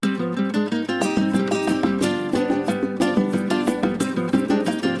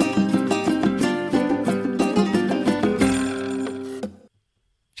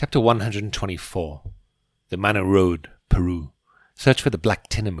Chapter 124. The Manu Road, Peru. Search for the Black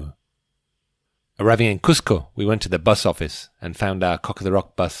Tinamou. Arriving in Cusco, we went to the bus office and found our Cock of the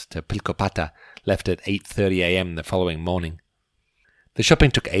Rock bus to Pilcopata left at 8:30 a.m. the following morning. The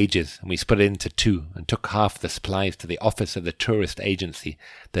shopping took ages, and we split it into two and took half the supplies to the office of the tourist agency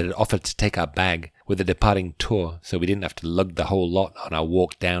that had offered to take our bag with the departing tour so we didn't have to lug the whole lot on our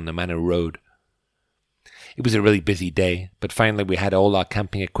walk down the Manu Road. It was a really busy day, but finally we had all our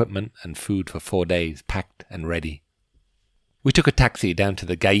camping equipment and food for 4 days packed and ready. We took a taxi down to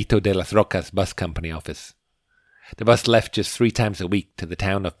the Gaito de las Rocas bus company office. The bus left just 3 times a week to the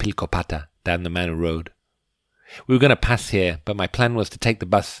town of Pilcopata down the Manu Road. We were going to pass here, but my plan was to take the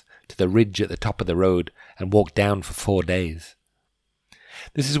bus to the ridge at the top of the road and walk down for 4 days.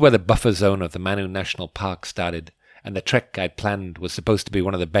 This is where the buffer zone of the Manu National Park started, and the trek I'd planned was supposed to be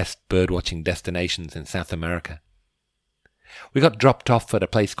one of the best birdwatching destinations in South America. We got dropped off at a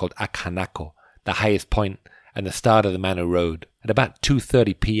place called Acanaco, the highest point and the start of the Manu Road, at about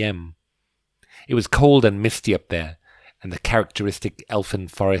 2:30 p.m. It was cold and misty up there, and the characteristic elfin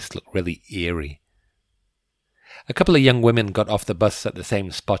forest looked really eerie. A couple of young women got off the bus at the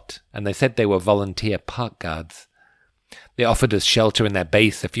same spot, and they said they were volunteer park guards. They offered us shelter in their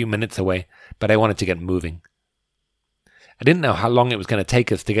base a few minutes away, but I wanted to get moving. I didn't know how long it was going to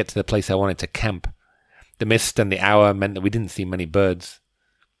take us to get to the place I wanted to camp. The mist and the hour meant that we didn't see many birds.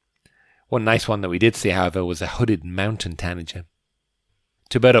 One nice one that we did see, however, was a hooded mountain tanager.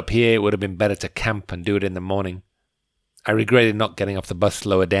 To bird up here, it would have been better to camp and do it in the morning. I regretted not getting off the bus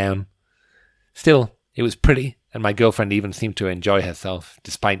lower down. Still, it was pretty, and my girlfriend even seemed to enjoy herself,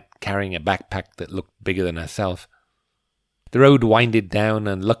 despite carrying a backpack that looked bigger than herself. The road winded down,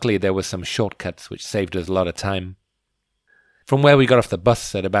 and luckily there were some shortcuts which saved us a lot of time. From where we got off the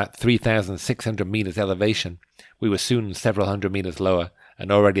bus at about 3,600 meters elevation, we were soon several hundred meters lower,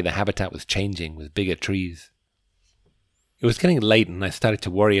 and already the habitat was changing with bigger trees. It was getting late, and I started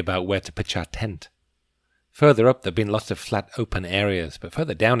to worry about where to pitch our tent. Further up there'd been lots of flat open areas, but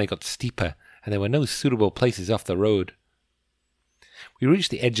further down it got steeper, and there were no suitable places off the road. We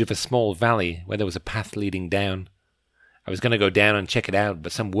reached the edge of a small valley where there was a path leading down. I was going to go down and check it out,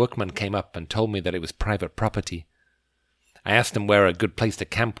 but some workmen came up and told me that it was private property. I asked them where a good place to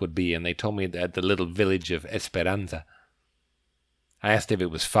camp would be, and they told me at the little village of Esperanza. I asked if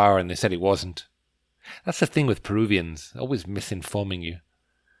it was far, and they said it wasn't. That's the thing with Peruvians, always misinforming you.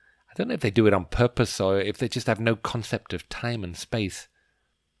 I don't know if they do it on purpose, or if they just have no concept of time and space.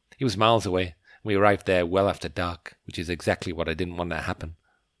 It was miles away, and we arrived there well after dark, which is exactly what I didn't want to happen.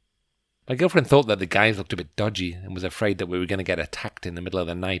 My girlfriend thought that the guys looked a bit dodgy, and was afraid that we were going to get attacked in the middle of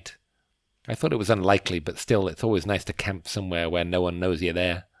the night. I thought it was unlikely, but still, it's always nice to camp somewhere where no one knows you're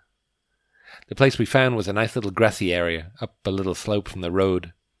there. The place we found was a nice little grassy area, up a little slope from the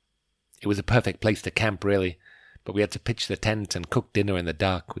road. It was a perfect place to camp, really, but we had to pitch the tent and cook dinner in the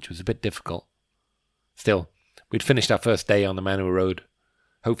dark, which was a bit difficult. Still, we'd finished our first day on the Manu Road.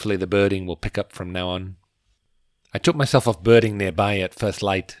 Hopefully the birding will pick up from now on. I took myself off birding nearby at first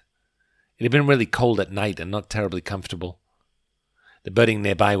light. It had been really cold at night and not terribly comfortable. The birding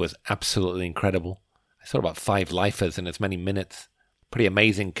nearby was absolutely incredible. I saw about 5 lifers in as many minutes. Pretty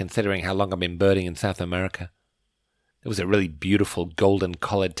amazing considering how long I've been birding in South America. There was a really beautiful golden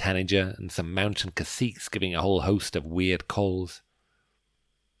collared tanager and some mountain caciques giving a whole host of weird calls.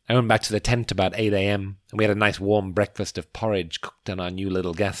 I went back to the tent about 8 a.m. and we had a nice warm breakfast of porridge cooked on our new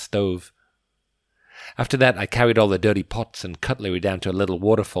little gas stove. After that I carried all the dirty pots and cutlery down to a little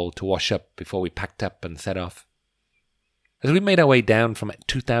waterfall to wash up before we packed up and set off. As we made our way down from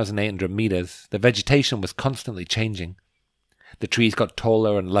 2,800 meters, the vegetation was constantly changing. The trees got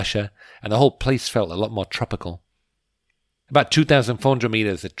taller and lusher, and the whole place felt a lot more tropical. About 2,400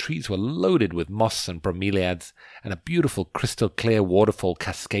 meters, the trees were loaded with moss and bromeliads, and a beautiful crystal-clear waterfall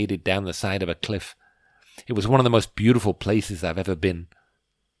cascaded down the side of a cliff. It was one of the most beautiful places I've ever been.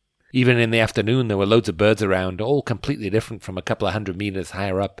 Even in the afternoon, there were loads of birds around, all completely different from a couple of 100 meters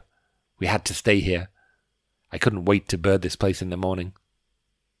higher up. We had to stay here. I couldn't wait to bird this place in the morning.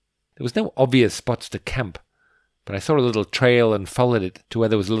 There was no obvious spots to camp, but I saw a little trail and followed it to where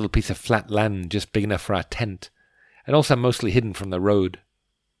there was a little piece of flat land just big enough for our tent, and also mostly hidden from the road.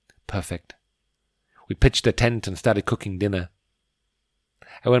 Perfect. We pitched the tent and started cooking dinner.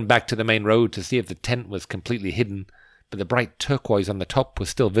 I went back to the main road to see if the tent was completely hidden, but the bright turquoise on the top was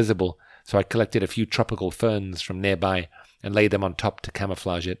still visible, so I collected a few tropical ferns from nearby and laid them on top to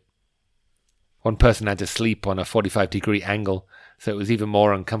camouflage it. One person had to sleep on a 45-degree angle, so it was even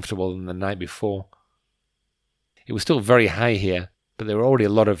more uncomfortable than the night before. It was still very high here, but there were already a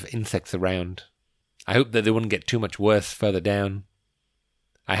lot of insects around. I hoped that they wouldn't get too much worse further down.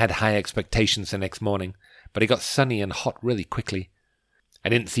 I had high expectations the next morning, but it got sunny and hot really quickly. I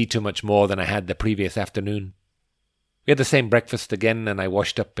didn't see too much more than I had the previous afternoon. We had the same breakfast again, and I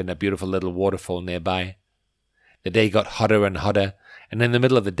washed up in a beautiful little waterfall nearby. The day got hotter and hotter, and in the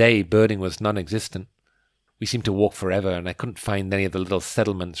middle of the day birding was non-existent. We seemed to walk forever, and I couldn't find any of the little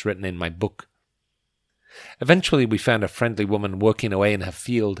settlements written in my book. Eventually we found a friendly woman working away in her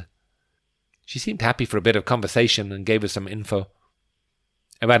field. She seemed happy for a bit of conversation and gave us some info.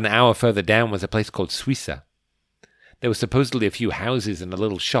 About an hour further down was a place called Suiza. There were supposedly a few houses and a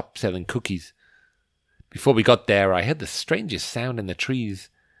little shop selling cookies. Before we got there, I heard the strangest sound in the trees.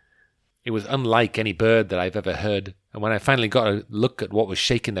 It was unlike any bird that I've ever heard, and when I finally got a look at what was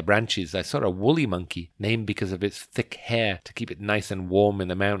shaking the branches, I saw a woolly monkey, named because of its thick hair to keep it nice and warm in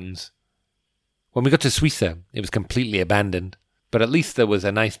the mountains. When we got to Suiza, it was completely abandoned, but at least there was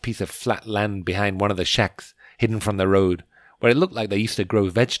a nice piece of flat land behind one of the shacks, hidden from the road, where it looked like they used to grow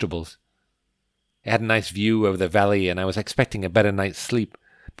vegetables. It had a nice view over the valley, and I was expecting a better night's sleep,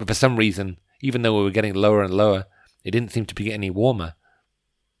 but for some reason, even though we were getting lower and lower, it didn't seem to be any warmer.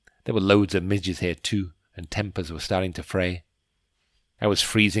 There were loads of midges here too, and tempers were starting to fray. I was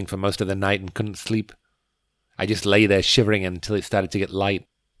freezing for most of the night and couldn't sleep. I just lay there shivering until it started to get light.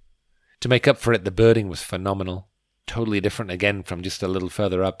 To make up for it, the birding was phenomenal, totally different again from just a little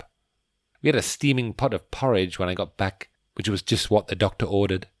further up. We had a steaming pot of porridge when I got back, which was just what the doctor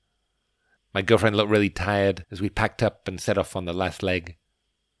ordered. My girlfriend looked really tired as we packed up and set off on the last leg.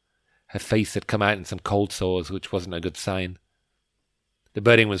 Her face had come out in some cold sores, which wasn't a good sign. The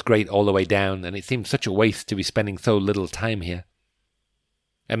birding was great all the way down, and it seemed such a waste to be spending so little time here.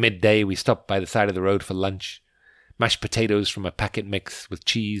 At midday, we stopped by the side of the road for lunch. Mashed potatoes from a packet mix with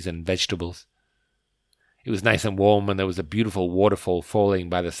cheese and vegetables. It was nice and warm, and there was a beautiful waterfall falling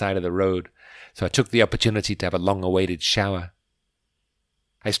by the side of the road, so I took the opportunity to have a long-awaited shower.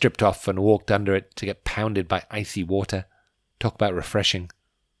 I stripped off and walked under it to get pounded by icy water. Talk about refreshing.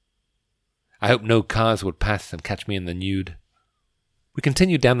 I hoped no cars would pass and catch me in the nude. We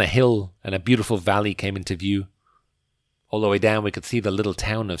continued down the hill, and a beautiful valley came into view. All the way down we could see the little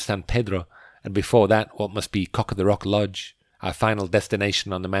town of San Pedro, and before that what must be Cock of the Rock Lodge, our final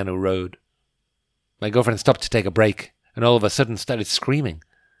destination on the Manu road. My girlfriend stopped to take a break, and all of a sudden started screaming.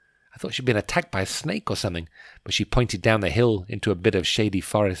 I thought she'd been attacked by a snake or something, but she pointed down the hill into a bit of shady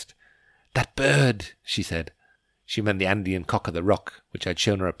forest. "That bird," she said. She meant the Andean cock of the rock, which I'd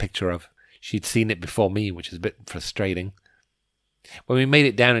shown her a picture of. She'd seen it before me, which was a bit frustrating. When we made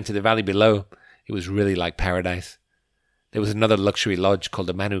it down into the valley below, it was really like paradise. There was another luxury lodge called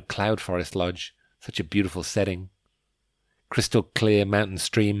the Manu Cloud Forest Lodge. Such a beautiful setting. Crystal clear mountain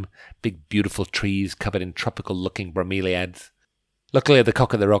stream, big beautiful trees covered in tropical-looking bromeliads. Luckily the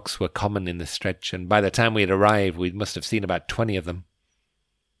cock of the rocks were common in this stretch, and by the time we had arrived we must have seen about 20 of them.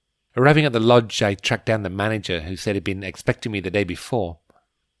 Arriving at the lodge, I tracked down the manager, who said he'd been expecting me the day before.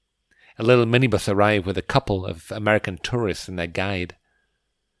 A little minibus arrived with a couple of American tourists and their guide.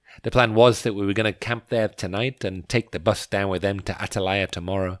 The plan was that we were going to camp there tonight and take the bus down with them to Atalaya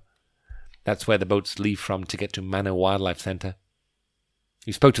tomorrow. That's where the boats leave from to get to Manu Wildlife Center.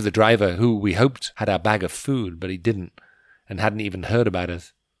 We spoke to the driver, who we hoped had our bag of food, but he didn't, and hadn't even heard about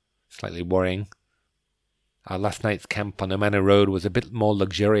us. Slightly worrying. Our last night's camp on the Manu Road was a bit more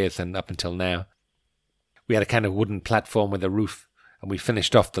luxurious than up until now. We had a kind of wooden platform with a roof, and we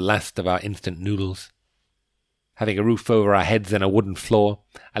finished off the last of our instant noodles. Having a roof over our heads and a wooden floor,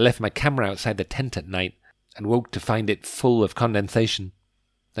 I left my camera outside the tent at night and woke to find it full of condensation.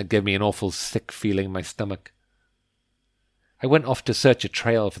 That gave me an awful sick feeling in my stomach. I went off to search a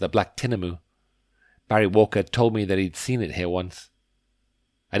trail for the black Tinamou. Barry Walker had told me that he'd seen it here once.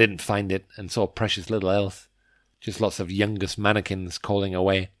 I didn't find it and saw precious little else, just lots of youngest manakins calling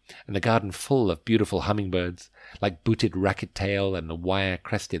away, and the garden full of beautiful hummingbirds, like booted racket-tail and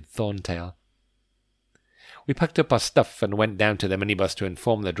wire-crested thorntail. We packed up our stuff and went down to the minibus to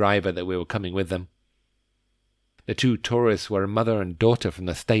inform the driver that we were coming with them. The two tourists were a mother and daughter from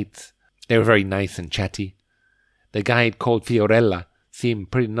the States. They were very nice and chatty. The guide, called Fiorella,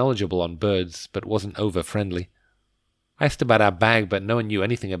 seemed pretty knowledgeable on birds, but wasn't over-friendly. I asked about our bag, but no one knew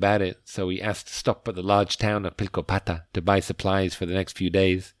anything about it, so we asked to stop at the large town of Pilcopata to buy supplies for the next few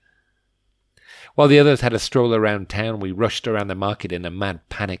days. While the others had a stroll around town, we rushed around the market in a mad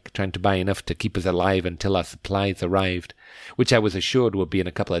panic, trying to buy enough to keep us alive until our supplies arrived, which I was assured would be in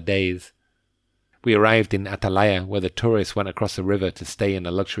a couple of days. We arrived in Atalaya, where the tourists went across the river to stay in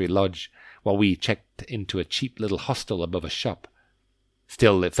a luxury lodge, while we checked into a cheap little hostel above a shop.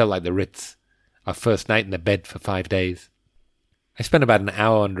 Still, it felt like the Ritz, our first night in the bed for 5 days. I spent about an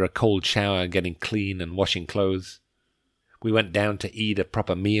hour under a cold shower getting clean and washing clothes. We went down to eat a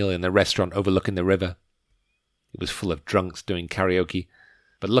proper meal in the restaurant overlooking the river. It was full of drunks doing karaoke,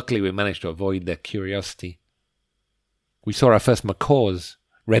 but luckily we managed to avoid their curiosity. We saw our first macaws,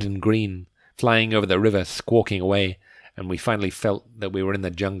 red and green, flying over the river, squawking away, and we finally felt that we were in the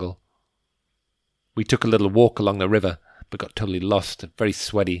jungle. We took a little walk along the river, but got totally lost, very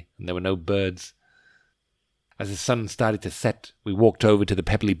sweaty, and there were no birds. As the sun started to set, we walked over to the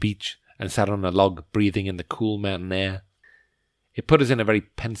pebbly beach and sat on a log, breathing in the cool mountain air. It put us in a very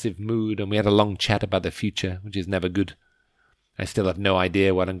pensive mood, and we had a long chat about the future, which is never good. I still have no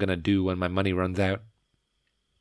idea what I'm going to do when my money runs out.